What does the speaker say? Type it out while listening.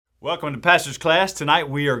Welcome to Pastor's Class. Tonight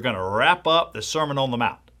we are going to wrap up the Sermon on the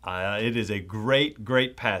Mount. It is a great,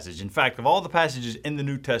 great passage. In fact, of all the passages in the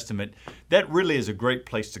New Testament, that really is a great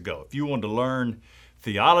place to go. If you wanted to learn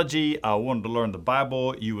theology, wanted to learn the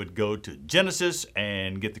Bible, you would go to Genesis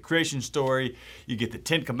and get the creation story. You get the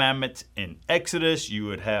Ten Commandments in Exodus. You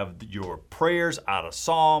would have your prayers out of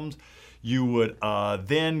Psalms. You would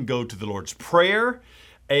then go to the Lord's Prayer,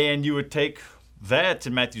 and you would take that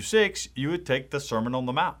in Matthew 6, you would take the Sermon on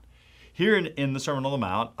the Mount. Here in the Sermon on the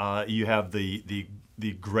Mount, you have the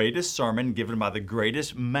greatest sermon given by the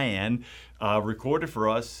greatest man recorded for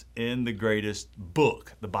us in the greatest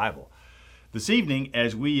book, the Bible. This evening,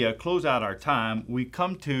 as we close out our time, we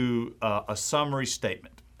come to a summary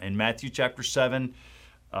statement. In Matthew chapter 7,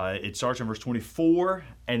 it starts in verse 24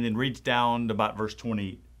 and then reads down to about verse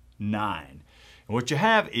 29. And what you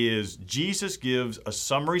have is Jesus gives a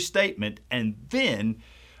summary statement, and then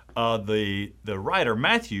the writer,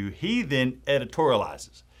 Matthew, he then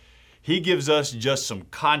editorializes. He gives us just some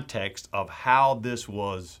context of how this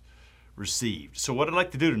was received. So what I'd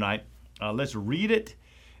like to do tonight, let's read it,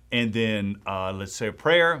 and then let's say a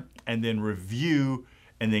prayer, and then review,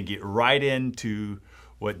 and then get right into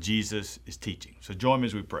what Jesus is teaching. So join me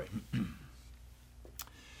as we pray.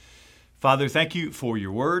 Father, thank you for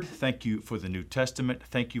your word. Thank you for the New Testament.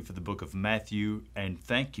 Thank you for the book of Matthew, and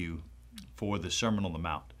thank you for the Sermon on the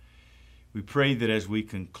Mount. We pray that as we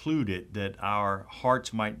conclude it, that our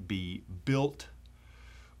hearts might be built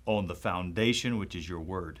on the foundation, which is your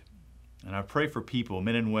word. And I pray for people,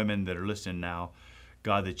 men and women that are listening now,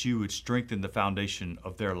 God, that you would strengthen the foundation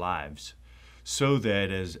of their lives so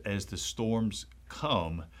that as the storms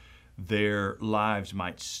come, their lives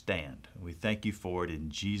might stand. We thank you for it in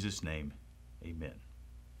Jesus' name. Amen.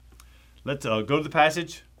 Let's go to the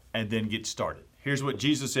passage and then get started. Here's what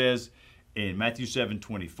Jesus says in Matthew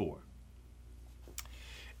 7:24.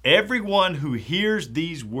 Everyone who hears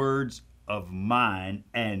these words of mine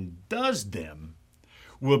and does them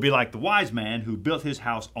will be like the wise man who built his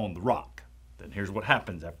house on the rock. Then here's what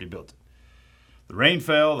happens after he built it. The rain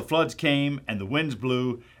fell, the floods came, and the winds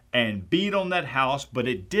blew and beat on that house, but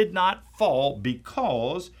it did not fall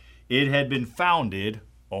because it had been founded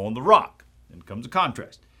on the rock. Then comes a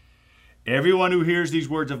contrast. Everyone who hears these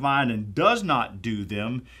words of mine and does not do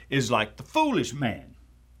them is like the foolish man.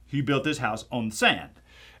 He built his house on the sand.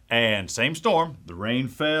 And same storm, the rain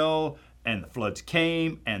fell, and the floods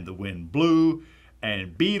came, and the wind blew,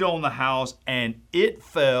 and beat on the house, and it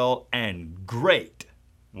fell, and great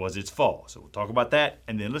was its fall. So we'll talk about that,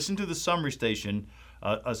 and then listen to the summary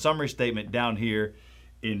statement down here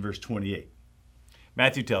in verse 28.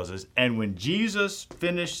 Matthew tells us, and when Jesus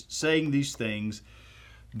finished saying these things,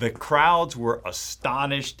 the crowds were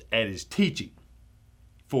astonished at his teaching,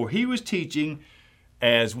 for he was teaching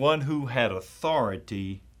as one who had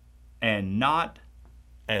authority and not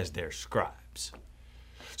as their scribes.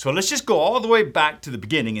 So let's just go all the way back to the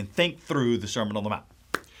beginning and think through the Sermon on the Mount.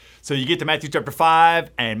 So you get to Matthew chapter 5,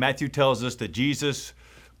 and Matthew tells us that Jesus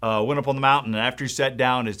went up on the mountain, and after he sat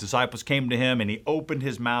down, his disciples came to him, and he opened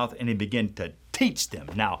his mouth, and he began to teach them.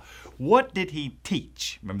 Now, what did he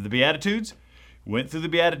teach? Remember the Beatitudes? Went through the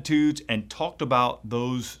Beatitudes and talked about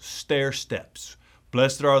those stair steps.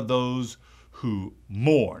 Blessed are those who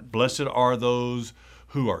mourn. Blessed are those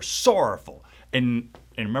who are sorrowful. And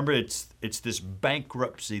remember, it's this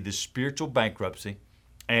bankruptcy, this spiritual bankruptcy.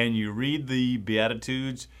 And you read the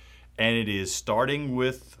Beatitudes, and it is starting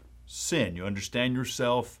with sin. You understand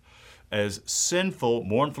yourself as sinful,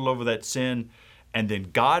 mournful over that sin, and then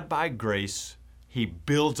God, by grace, he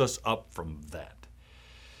builds us up from that.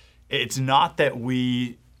 It's not that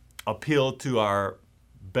we appeal to our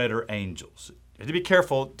better angels. You have to be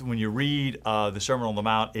careful when you read the Sermon on the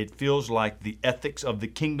Mount. It feels like the ethics of the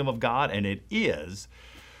kingdom of God, and it is,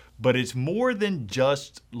 but it's more than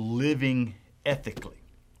just living ethically.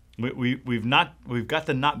 We've got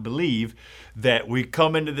to not believe that we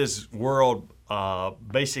come into this world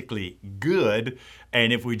basically good,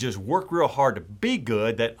 and if we just work real hard to be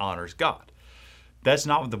good, that honors God. That's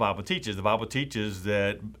not what the Bible teaches. The Bible teaches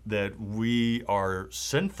that we are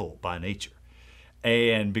sinful by nature.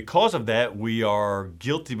 And because of that, we are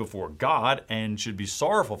guilty before God and should be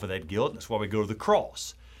sorrowful for that guilt. That's why we go to the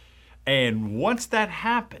cross. And once that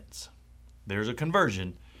happens, there's a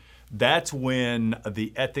conversion. That's when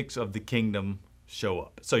the ethics of the kingdom show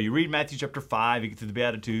up. So you read Matthew chapter 5, you get to the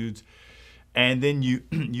Beatitudes, and then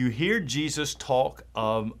you hear Jesus talk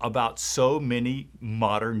about so many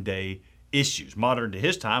modern day issues. Modern to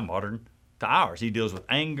his time, modern to ours. He deals with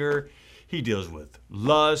anger. He deals with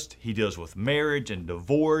lust. He deals with marriage and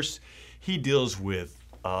divorce. He deals with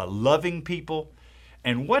loving people.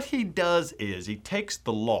 And what he does is he takes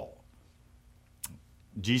the law.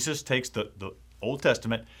 Jesus takes the Old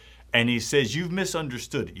Testament and he says, you've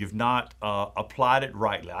misunderstood it. You've not applied it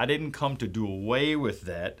rightly. I didn't come to do away with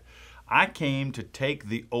that. I came to take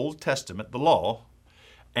the Old Testament, the law,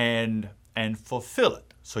 and fulfill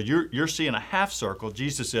it. So you're seeing a half circle.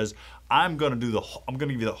 Jesus says, I'm going to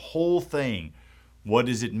give you the whole thing. What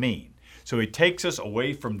does it mean? So he takes us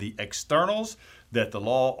away from the externals that the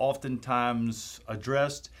law oftentimes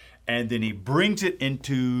addressed, and then he brings it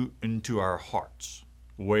into our hearts,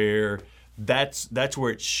 where that's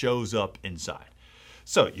where it shows up inside.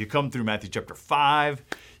 So you come through Matthew chapter 5,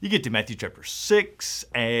 you get to Matthew chapter 6,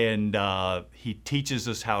 and he teaches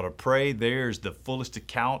us how to pray. There's the fullest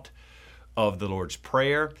account of the Lord's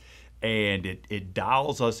Prayer, and it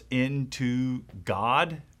dials us into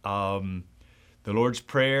God. The Lord's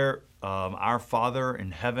Prayer, our Father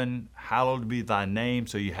in heaven, hallowed be thy name.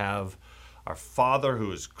 So you have our Father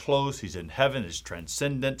who is close, he's in heaven, is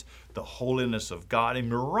transcendent, the holiness of God.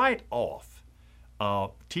 And we're right off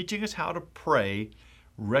teaching us how to pray,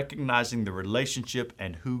 recognizing the relationship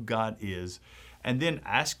and who God is, and then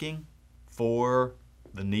asking for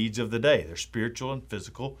the needs of the day. They're spiritual and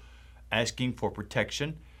physical, asking for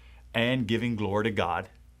protection and giving glory to God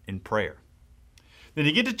in prayer. Then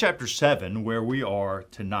you get to chapter 7, where we are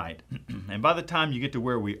tonight. And by the time you get to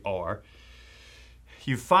where we are,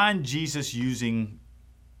 you find Jesus using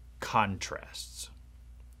contrasts.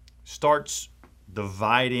 Starts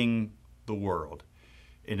dividing the world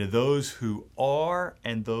into those who are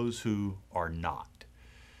and those who are not.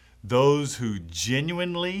 Those who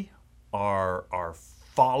genuinely are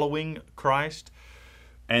following Christ,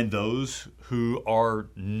 and those who are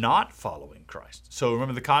not following Christ. So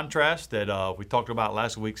remember the contrast that we talked about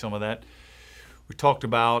last week, some of that. We talked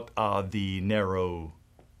about the narrow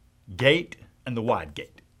gate and the wide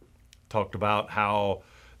gate. Talked about how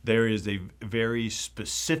there is a very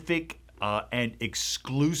specific and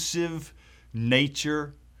exclusive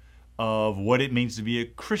nature of what it means to be a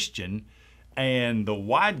Christian, and the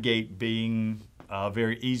wide gate being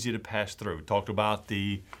very easy to pass through. We talked about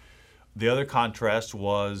the other contrast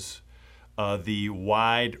was the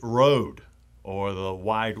wide road or the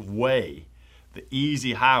wide way, the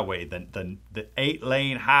easy highway, the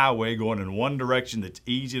 8-lane highway going in one direction that's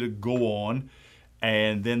easy to go on,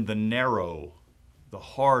 and then the narrow, the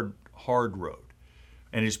hard road.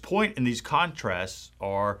 And his point in these contrasts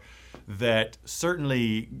are that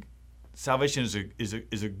certainly salvation is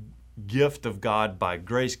a gift of God by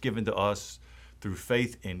grace given to us through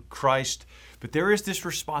faith in Christ. But there is this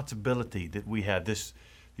responsibility that we have, these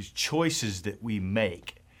choices that we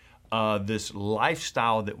make, this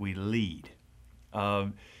lifestyle that we lead.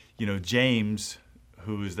 James,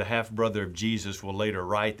 who is the half-brother of Jesus, will later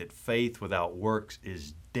write that faith without works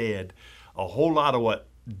is dead. A whole lot of what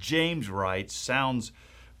James writes sounds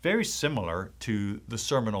very similar to the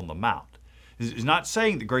Sermon on the Mount. He's not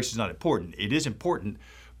saying that grace is not important. It is important,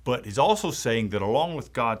 but he's also saying that along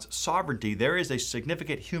with God's sovereignty, there is a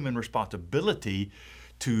significant human responsibility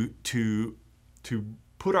to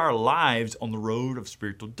put our lives on the road of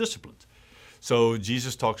spiritual disciplines. So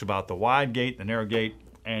Jesus talks about the wide gate, the narrow gate,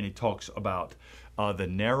 and he talks about the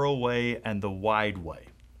narrow way and the wide way.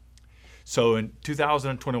 So in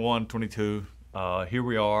 2021-22, here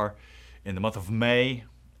we are in the month of May,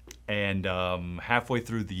 and halfway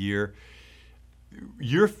through the year.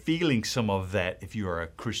 You're feeling some of that if you are a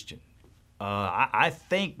Christian. I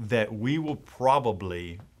think that we will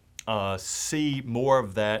probably see more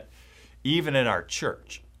of that even in our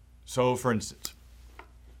church. So, for instance,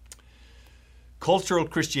 cultural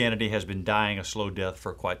Christianity has been dying a slow death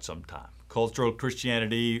for quite some time. Cultural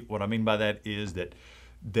Christianity, what I mean by that is that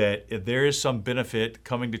if there is some benefit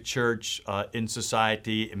coming to church in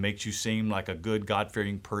society, it makes you seem like a good,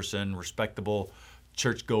 God-fearing person, respectable,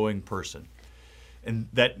 church-going person. And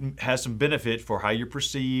that has some benefit for how you're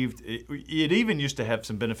perceived. It even used to have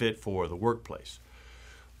some benefit for the workplace.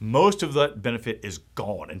 Most of that benefit is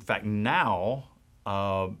gone. In fact, now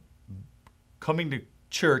coming to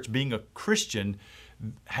church, being a Christian,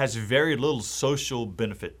 has very little social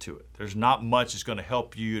benefit to it. There's not much that's going to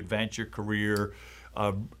help you advance your career,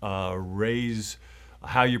 raise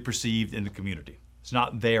how you're perceived in the community. It's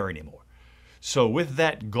not there anymore. So with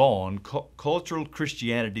that gone, cultural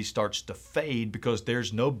Christianity starts to fade because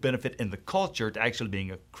there's no benefit in the culture to actually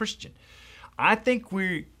being a Christian. I think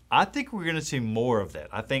we're going to see more of that.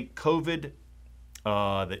 I think COVID,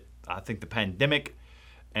 I think the pandemic,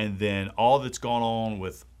 and then all that's gone on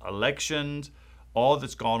with elections, all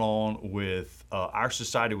that's gone on with our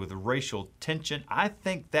society with racial tension, I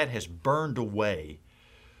think that has burned away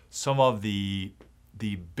some of the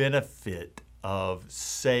benefit of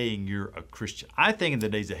saying you're a Christian. I think in the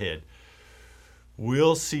days ahead,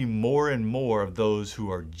 we'll see more and more of those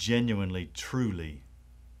who are genuinely, truly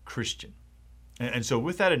Christian. And so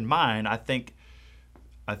with that in mind, I think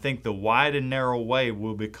the wide and narrow way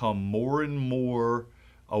will become more and more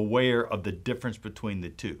aware of the difference between the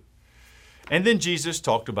two. And then Jesus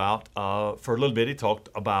talked about, for a little bit, he talked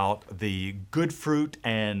about the good fruit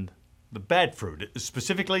and the bad fruit,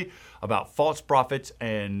 specifically about false prophets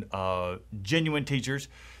and genuine teachers.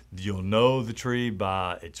 You'll know the tree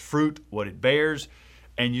by its fruit, what it bears,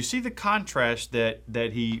 and you see the contrast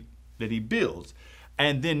that he builds.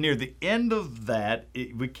 And then near the end of that,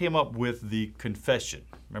 we came up with the confession.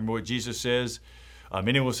 Remember what Jesus says?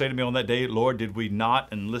 Many will say to me on that day, Lord, did we not?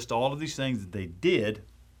 And list all of these things that they did.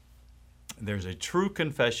 There's a true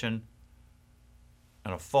confession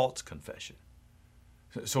and a false confession.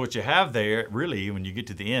 So what you have there, really, when you get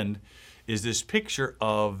to the end, is this picture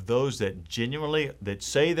of those that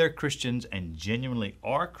say they're Christians and genuinely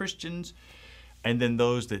are Christians, and then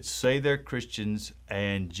those that say they're Christians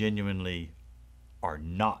and genuinely are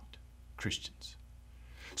not Christians.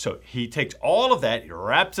 So he takes all of that, he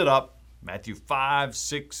wraps it up, Matthew 5,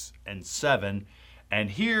 6, and 7, and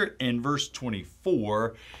here in verse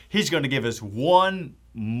 24, he's going to give us one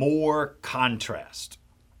more contrast.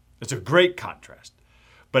 It's a great contrast,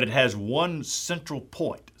 but it has one central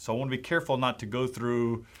point. So I want to be careful not to go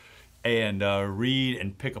through and read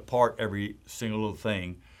and pick apart every single little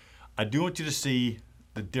thing. I do want you to see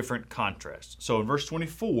the different contrasts. So in verse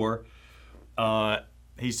 24,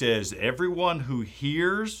 he says, everyone who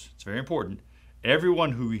hears, it's very important,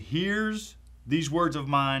 everyone who hears these words of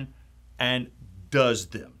mine and does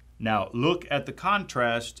them. Now look at the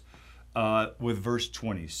contrast with verse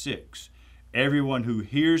 26. Everyone who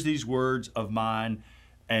hears these words of mine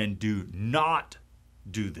and do not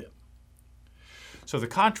do them. So the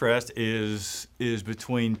contrast is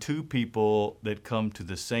between two people that come to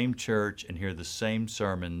the same church and hear the same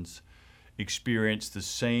sermons, experience the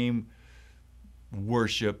same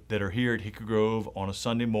worship, that are here at Hickory Grove on a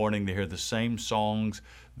Sunday morning. They hear the same songs,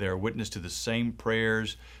 they're witness to the same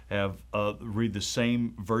prayers, read the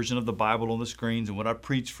same version of the Bible on the screens and what I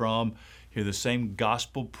preach from, hear the same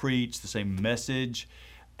gospel preached, the same message,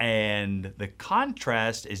 and the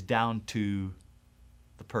contrast is down to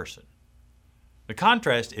the person. The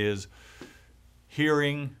contrast is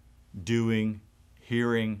hearing, doing,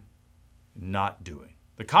 hearing, not doing.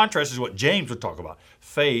 The contrast is what James would talk about.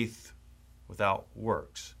 Faith without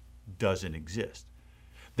works doesn't exist.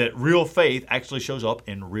 That real faith actually shows up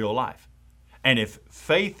in real life. And if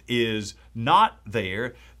faith is not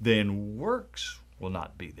there, then works will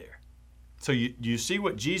not be there. So you see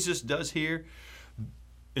what Jesus does here?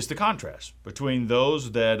 It's the contrast between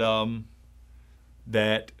those that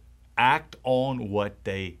act on what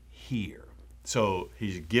they hear. So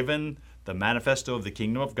he's given the manifesto of the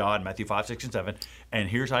kingdom of God, Matthew 5, 6, and 7, and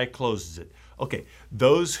here's how he closes it. Okay,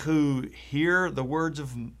 those who hear the words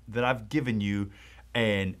that I've given you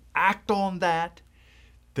and act on that,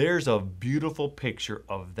 there's a beautiful picture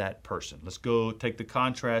of that person. Let's go take the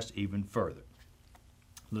contrast even further.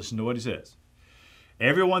 Listen to what he says.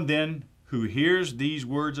 Everyone then who hears these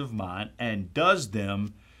words of mine and does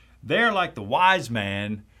them, they're like the wise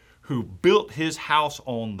man who built his house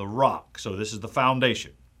on the rock. So this is the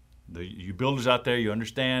foundation. You builders out there, you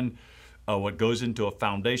understand what goes into a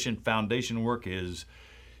foundation. Foundation work is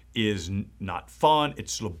not fun.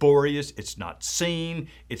 It's laborious. It's not seen.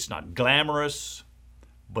 It's not glamorous,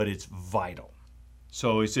 but it's vital.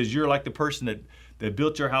 So he says, you're like the person that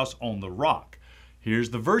built your house on the rock.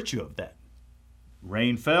 Here's the virtue of that.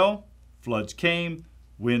 Rain fell, floods came,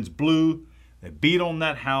 winds blew, they beat on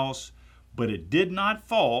that house, but it did not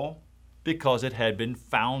fall because it had been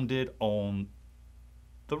founded on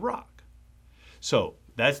the rock. So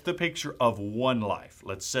that's the picture of one life.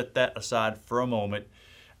 Let's set that aside for a moment,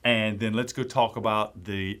 and then let's go talk about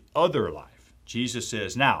the other life. Jesus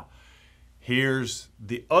says, now, here's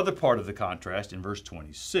the other part of the contrast in verse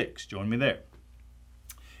 26. Join me there.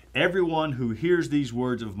 Everyone who hears these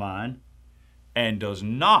words of mine and does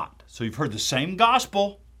not. So you've heard the same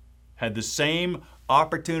gospel, had the same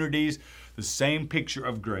opportunities, the same picture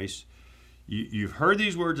of grace. You've heard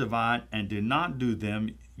these words of mine and did not do them.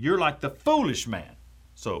 You're like the foolish man.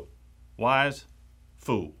 So, wise,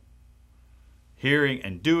 fool. Hearing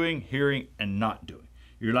and doing, hearing and not doing.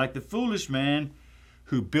 You're like the foolish man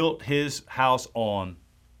who built his house on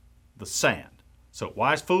the sand. So,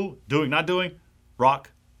 wise, fool, doing, not doing,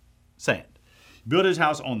 rock, sand. Built his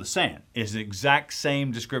house on the sand is the exact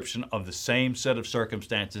same description of the same set of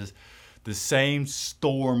circumstances. The same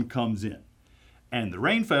storm comes in. And the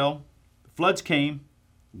rain fell, the floods came,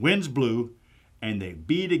 winds blew, and they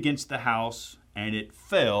beat against the house, and it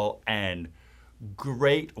fell, and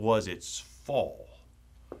great was its fall.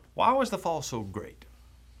 Why was the fall so great?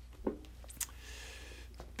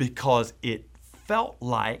 Because it felt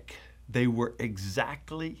like they were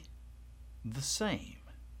exactly the same.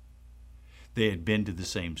 They had been to the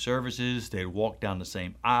same services. They had walked down the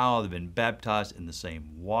same aisle. They'd been baptized in the same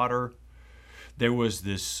water. There was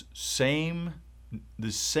this sameness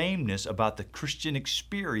about the Christian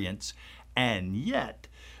experience, and yet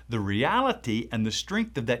the reality and the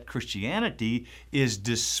strength of that Christianity is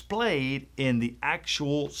displayed in the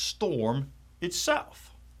actual storm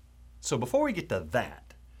itself. So before we get to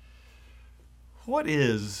that, what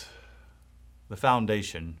is the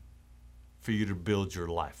foundation for you to build your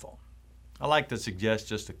life on? I'd like to suggest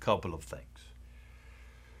just a couple of things.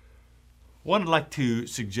 One, I'd like to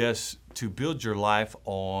suggest to build your life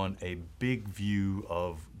on a big view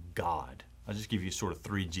of God. I'll just give you sort of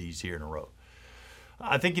 3 G's here in a row.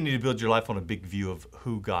 I think you need to build your life on a big view of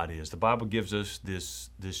who God is. The Bible gives us this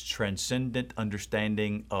transcendent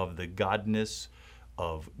understanding of the godness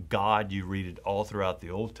of God. You read it all throughout the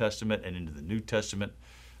Old Testament and into the New Testament.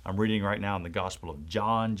 I'm reading right now in the Gospel of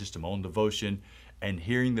John, just in my own devotion, and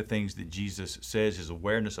hearing the things that Jesus says, his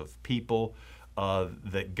awareness of people,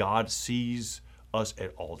 that God sees us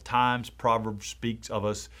at all times. Proverbs speaks of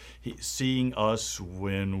us seeing us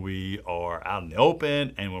when we are out in the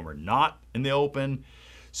open and when we're not in the open.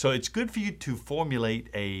 So it's good for you to formulate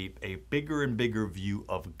a bigger and bigger view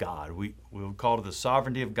of God. We would call it the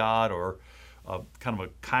sovereignty of God, or kind of a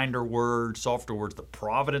kinder word, softer words, the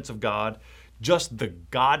providence of God, just the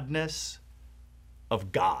godness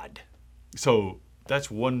of God. So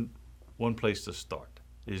that's one place to start,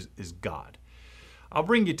 is God. I'll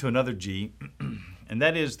bring you to another G, and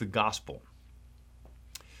that is the gospel.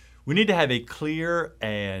 We need to have a clear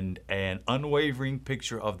and unwavering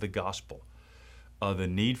picture of the gospel, the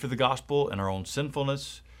need for the gospel and our own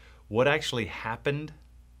sinfulness, what actually happened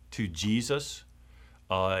to Jesus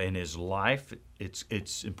in his life.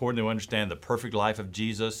 It's important to understand the perfect life of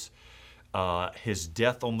Jesus, his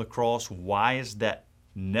death on the cross. Why is that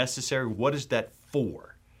necessary? What is that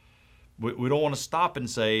for? We don't want to stop and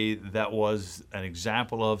say that was an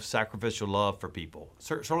example of sacrificial love for people.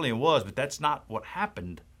 Certainly it was, but that's not what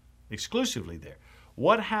happened exclusively there.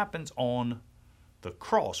 What happens on the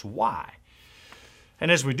cross? Why?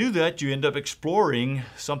 And as we do that, you end up exploring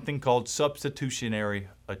something called substitutionary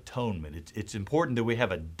atonement. It's important that we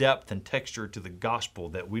have a depth and texture to the gospel,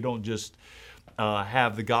 that we don't just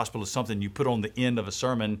have the gospel as something you put on the end of a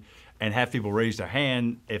sermon and have people raise their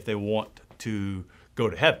hand if they want to go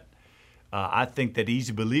to heaven. I think that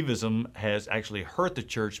easy believism has actually hurt the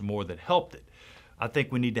church more than helped it. I think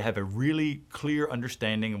we need to have a really clear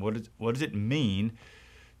understanding of what does it mean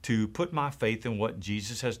to put my faith in what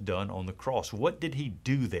Jesus has done on the cross. What did he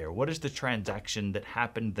do there? What is the transaction that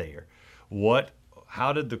happened there?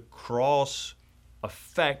 How did the cross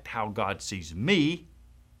affect how God sees me?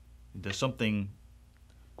 Does something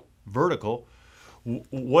vertical.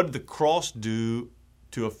 What did the cross do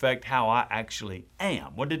to affect how I actually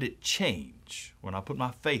am? What did it change when I put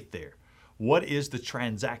my faith there? What is the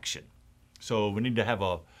transaction? So we need to have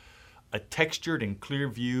a textured and clear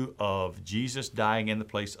view of Jesus dying in the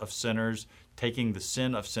place of sinners, taking the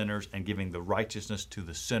sin of sinners and giving the righteousness to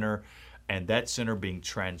the sinner, and that sinner being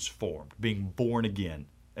transformed, being born again,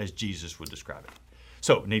 as Jesus would describe it.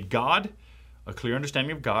 So we need God, a clear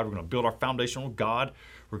understanding of God. We're going to build our foundation on God.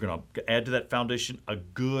 We're going to add to that foundation a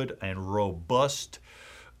good and robust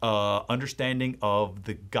understanding of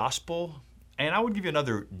the gospel. And I would give you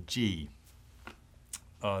another G.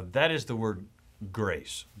 That is the word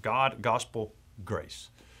grace. God, gospel, grace.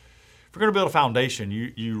 If we're going to build a foundation,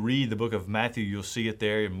 you read the book of Matthew, you'll see it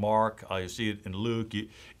there in Mark, you'll see it in Luke.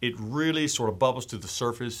 It really sort of bubbles to the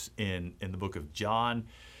surface in the book of John.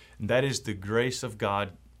 And that is the grace of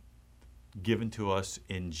God given to us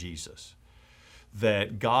in Jesus.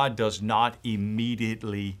 That God does not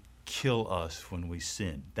immediately kill us when we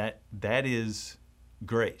sin. That is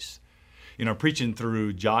grace. You know, preaching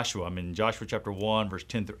through Joshua, I'm in Joshua chapter 1, verse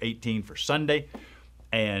 10 through 18 for Sunday.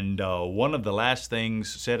 And one of the last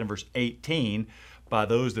things said in verse 18 by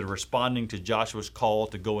those that are responding to Joshua's call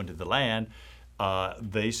to go into the land,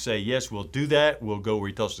 they say, yes, we'll do that. We'll go where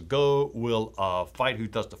he tells us to go. We'll fight who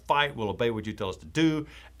tells us to fight. We'll obey what you tell us to do.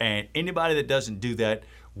 And anybody that doesn't do that,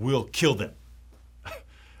 we'll kill them.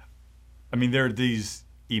 I mean, there are these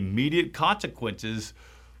immediate consequences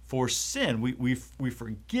for sin. We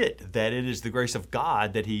forget that it is the grace of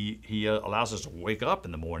God that He allows us to wake up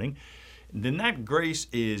in the morning. And then that grace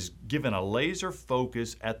is given a laser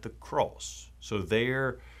focus at the cross. So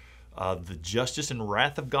there, The justice and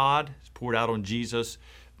wrath of God is poured out on Jesus.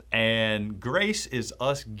 And grace is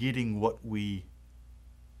us getting what we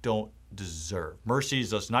don't deserve. Mercy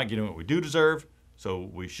is us not getting what we do deserve. So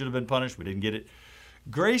we should have been punished. We didn't get it.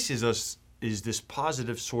 Grace is this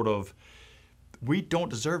positive sort of, we don't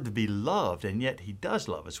deserve to be loved, and yet he does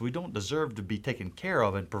love us. We don't deserve to be taken care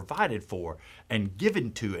of and provided for and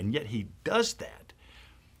given to, and yet he does that.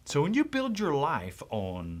 So when you build your life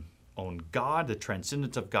on God, the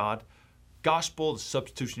transcendence of God, gospel, the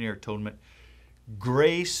substitutionary atonement,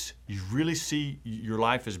 grace, you really see your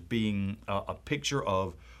life as being a picture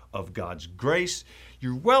of God's grace.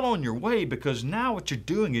 You're well on your way, because now what you're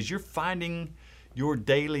doing is you're finding your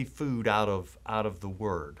daily food out of the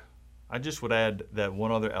Word. I just would add that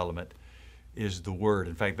one other element is the Word.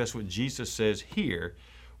 In fact, that's what Jesus says here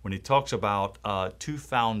when he talks about two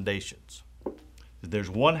foundations. There's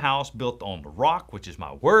one house built on the rock, which is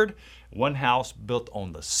my Word, one house built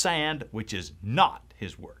on the sand, which is not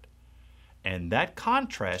his Word. And that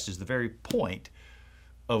contrast is the very point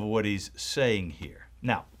of what he's saying here.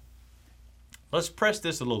 Now, let's press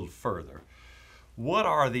this a little further. What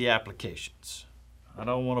are the applications? I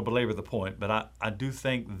don't want to belabor the point, but I do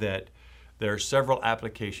think that there are several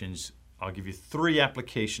applications. I'll give you 3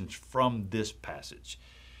 applications from this passage.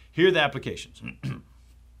 Here are the applications.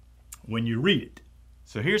 When you read it.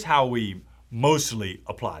 So here's how we mostly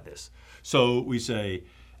apply this. So we say,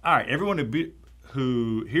 all right, everyone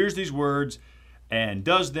who hears these words and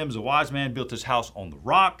does them as a wise man built his house on the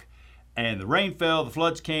rock, and the rain fell, the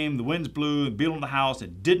floods came, the winds blew, and beat on the house.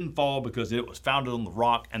 It didn't fall because it was founded on the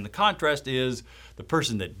rock. And the contrast is the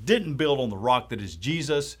person that didn't build on the rock, that is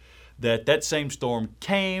Jesus, that same storm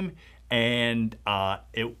came and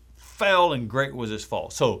it fell, and great was his fall.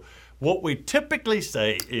 So what we typically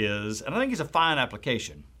say is, and I think it's a fine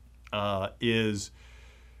application, is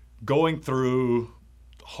going through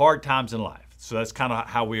hard times in life. So that's kind of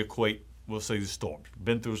how we equate, we'll say, the storms.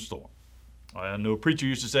 Been through a storm. I know a preacher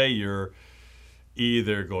used to say you're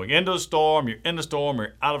either going into a storm, you're in a storm,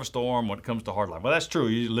 or out of a storm when it comes to hard life. Well, that's true.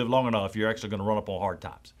 You live long enough, you're actually going to run up on hard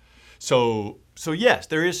times. So yes,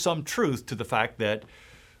 there is some truth to the fact that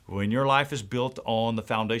when your life is built on the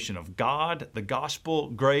foundation of God, the gospel,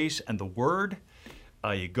 grace, and the Word,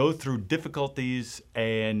 you go through difficulties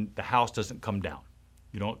and the house doesn't come down.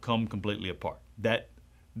 You don't come completely apart. That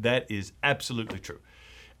is absolutely true.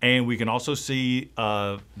 And we can also see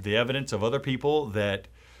the evidence of other people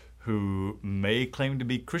who may claim to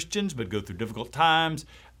be Christians but go through difficult times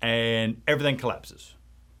and everything collapses.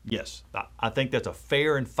 Yes, I think that's a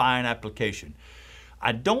fair and fine application.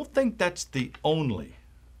 I don't think that's the only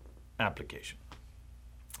application.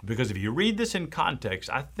 Because if you read this in context,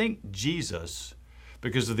 I think Jesus,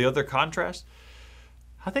 because of the other contrast,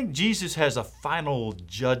 I think Jesus has a final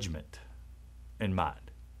judgment in mind.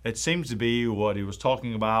 It seems to be what he was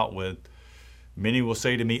talking about with, many will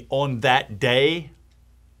say to me, on that day,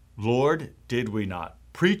 Lord, did we not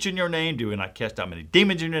preach in your name? Did we not cast out many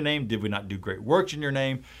demons in your name? Did we not do great works in your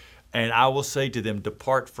name? And I will say to them,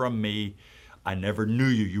 depart from me. I never knew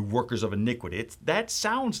you, you workers of iniquity. That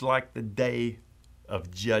sounds like the day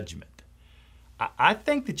of judgment. I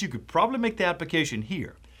think that you could probably make the application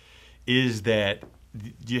here is that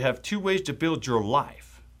you have 2 ways to build your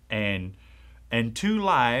life. And 2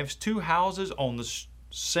 lives, 2 houses on the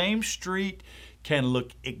same street can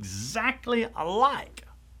look exactly alike.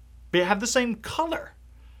 They have the same color.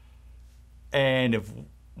 And if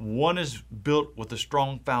one is built with a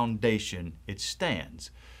strong foundation, it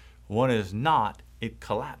stands. One is not, it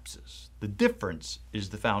collapses. The difference is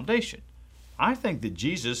the foundation. I think that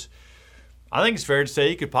Jesus, I think it's fair to say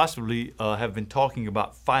he could possibly have been talking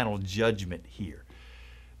about final judgment here.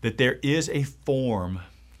 That there is a form,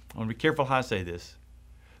 I want to be careful how I say this,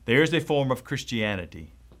 there is a form of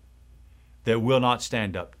Christianity that will not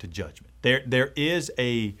stand up to judgment. There is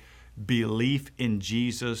a belief in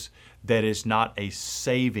Jesus that is not a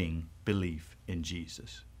saving belief in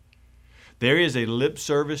Jesus. There is a lip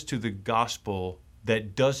service to the gospel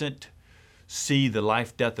that doesn't see the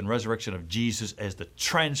life, death, and resurrection of Jesus as the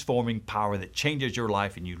transforming power that changes your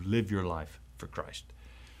life and you live your life for Christ.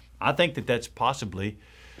 I think that that's possibly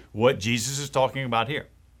what Jesus is talking about here.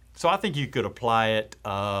 So I think you could apply it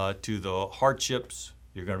to the hardships.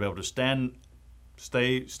 You're going to be able to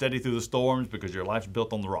stay steady through the storms because your life's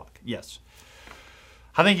built on the rock. Yes.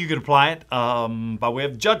 I think you could apply it by way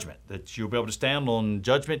of judgment, that you'll be able to stand on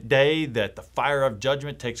Judgment Day, that the fire of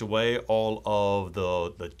judgment takes away all of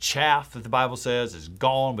the chaff that the Bible says is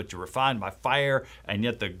gone, but you're refined by fire, and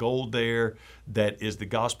yet the gold there that is the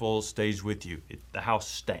gospel stays with you. The house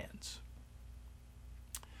stands.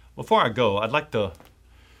 Before I go, I'd like to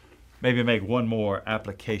maybe make one more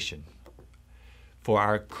application for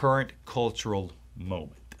our current cultural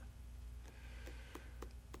moment.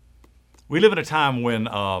 We live in a time when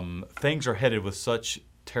things are headed with such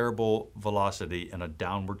terrible velocity in a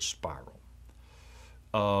downward spiral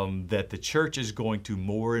that the church is going to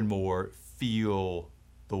more and more feel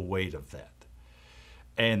the weight of that.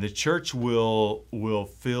 And the church will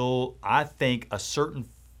feel, I think, a certain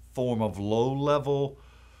form of low-level,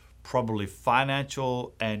 probably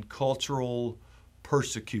financial and cultural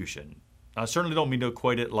persecution. I certainly don't mean to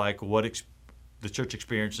equate it like what the church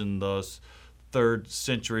experienced in the 3rd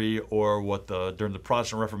century or what during the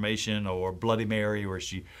Protestant Reformation or Bloody Mary, where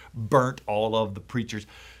she burnt all of the preachers.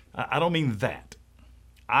 I don't mean that.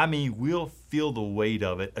 I mean, we'll feel the weight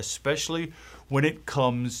of it, especially when it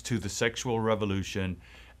comes to the sexual revolution,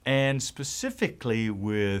 and specifically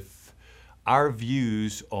with our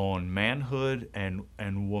views on manhood and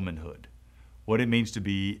womanhood. What it means to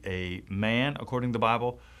be a man according to the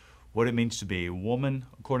Bible, what it means to be a woman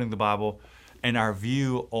according to the Bible, and our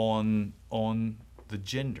view on the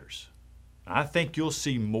genders. I think you'll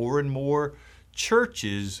see more and more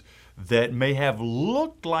churches that may have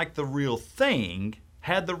looked like the real thing,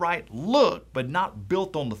 had the right look, but not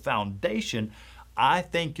built on the foundation. I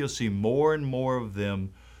think you'll see more and more of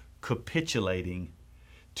them capitulating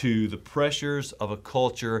to the pressures of a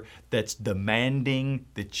culture that's demanding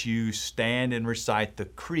that you stand and recite the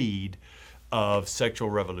creed of sexual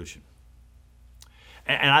revolution.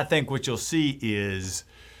 And I think what you'll see is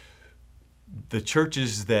the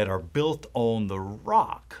churches that are built on the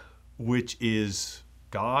rock, which is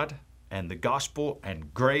God and the gospel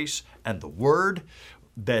and grace and the word,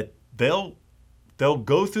 that they'll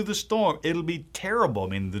go through the storm. It'll be terrible. I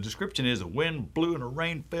mean, the description is a wind blew and a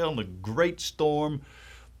rain fell and a great storm.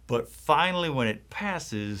 But finally, when it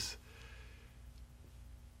passes,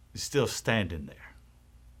 it's still standing there.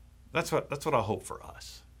 That's what I hope for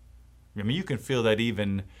us. I mean, you can feel that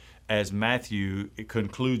even as Matthew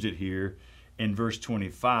concludes it here in verse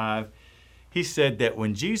 25. He said that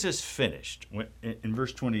when Jesus finished, in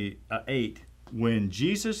verse 28, when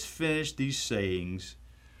Jesus finished these sayings,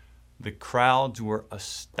 the crowds were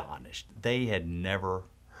astonished. They had never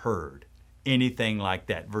heard anything like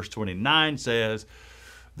that. Verse 29 says,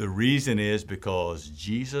 the reason is because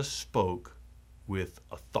Jesus spoke with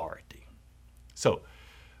authority. So,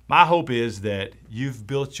 my hope is that you've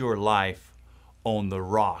built your life on the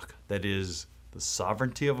rock that is the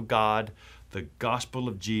sovereignty of God, the gospel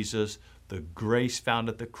of Jesus, the grace found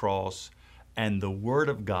at the cross, and the word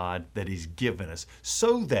of God that He's given us,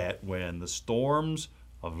 so that when the storms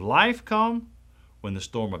of life come, when the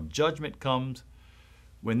storm of judgment comes,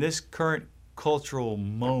 when this current cultural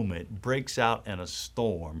moment breaks out in a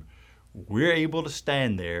storm, we're able to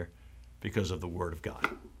stand there because of the word of God.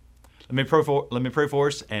 Let me pray for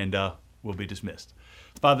us, and we'll be dismissed.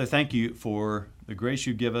 Father, thank you for the grace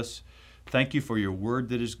you give us. Thank you for your word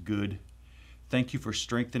that is good. Thank you for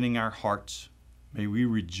strengthening our hearts. May we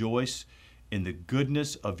rejoice in the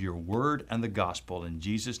goodness of your word and the gospel. In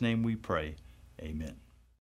Jesus' name we pray. Amen.